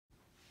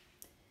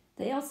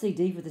The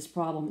LCD for this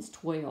problem is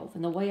 12.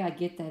 And the way I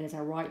get that is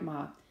I write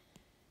my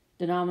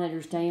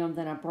denominators down,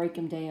 then I break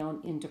them down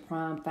into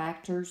prime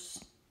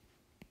factors.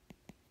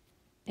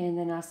 And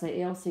then I say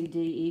LCD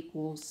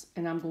equals,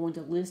 and I'm going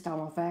to list all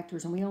my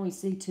factors, and we only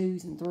see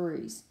 2's and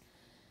 3's.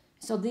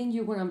 So then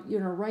you're going to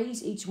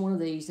raise each one of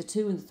these, the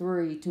 2 and the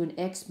 3, to an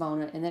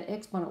exponent, and that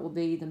exponent will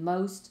be the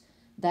most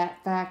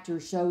that factor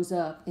shows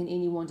up in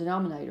any one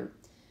denominator.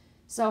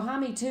 So how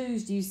many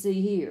 2's do you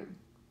see here?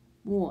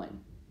 1.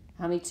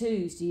 How many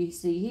 2's do you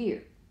see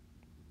here?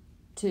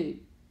 2.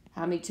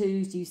 How many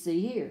 2's do you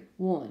see here?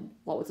 1.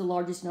 What was the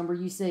largest number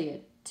you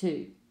said?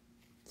 2.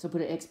 So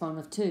put an exponent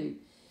of 2.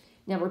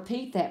 Now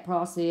repeat that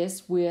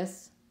process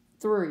with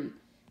 3.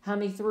 How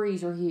many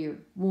 3's are here?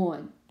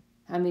 1.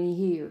 How many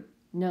here?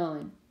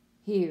 None.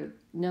 Here,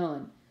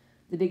 none.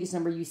 The biggest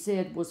number you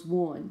said was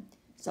 1.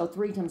 So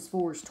 3 times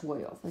 4 is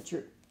 12. That's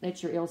your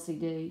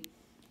LCD.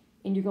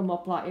 And you're going to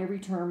multiply every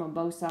term on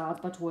both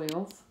sides by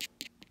 12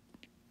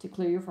 to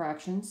clear your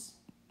fractions.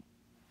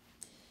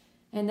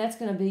 And that's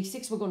going to be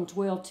 6. We're going to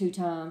 12 2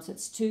 times.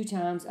 That's 2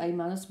 times a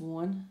minus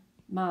 1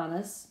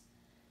 minus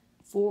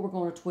 4. We're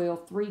going to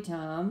 12 3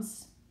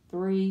 times.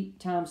 3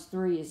 times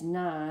 3 is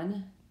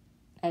 9.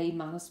 A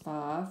minus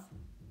 5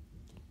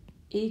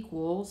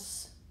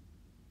 equals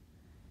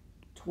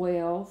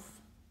 12.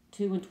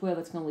 2 and 12,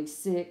 that's going to leave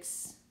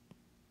 6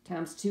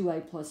 times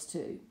 2a plus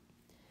 2.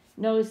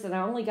 Notice that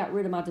I only got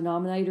rid of my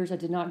denominators. I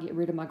did not get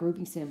rid of my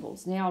grouping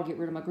symbols. Now I'll get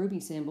rid of my grouping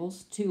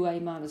symbols.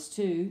 2a minus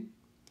 2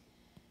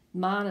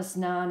 minus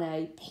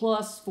 9a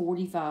plus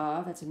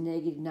 45, that's a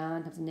negative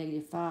 9 times a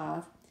negative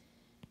 5,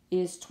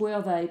 is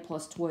 12a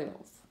plus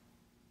 12.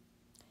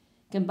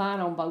 Combine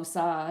on both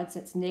sides,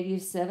 that's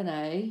negative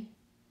 7a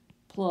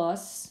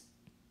plus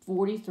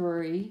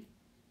 43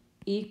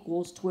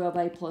 equals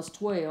 12a plus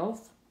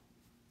 12.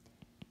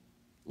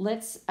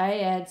 Let's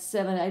add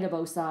 7a to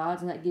both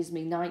sides, and that gives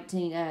me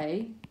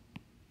 19a.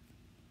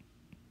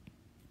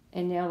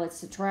 And now let's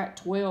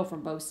subtract 12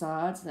 from both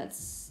sides, and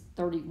that's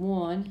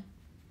 31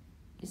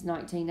 is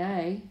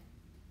 19a.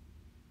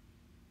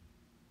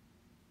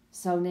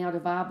 So now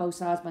divide both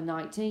sides by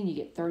 19, you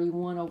get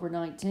 31 over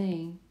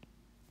 19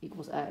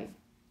 equals a.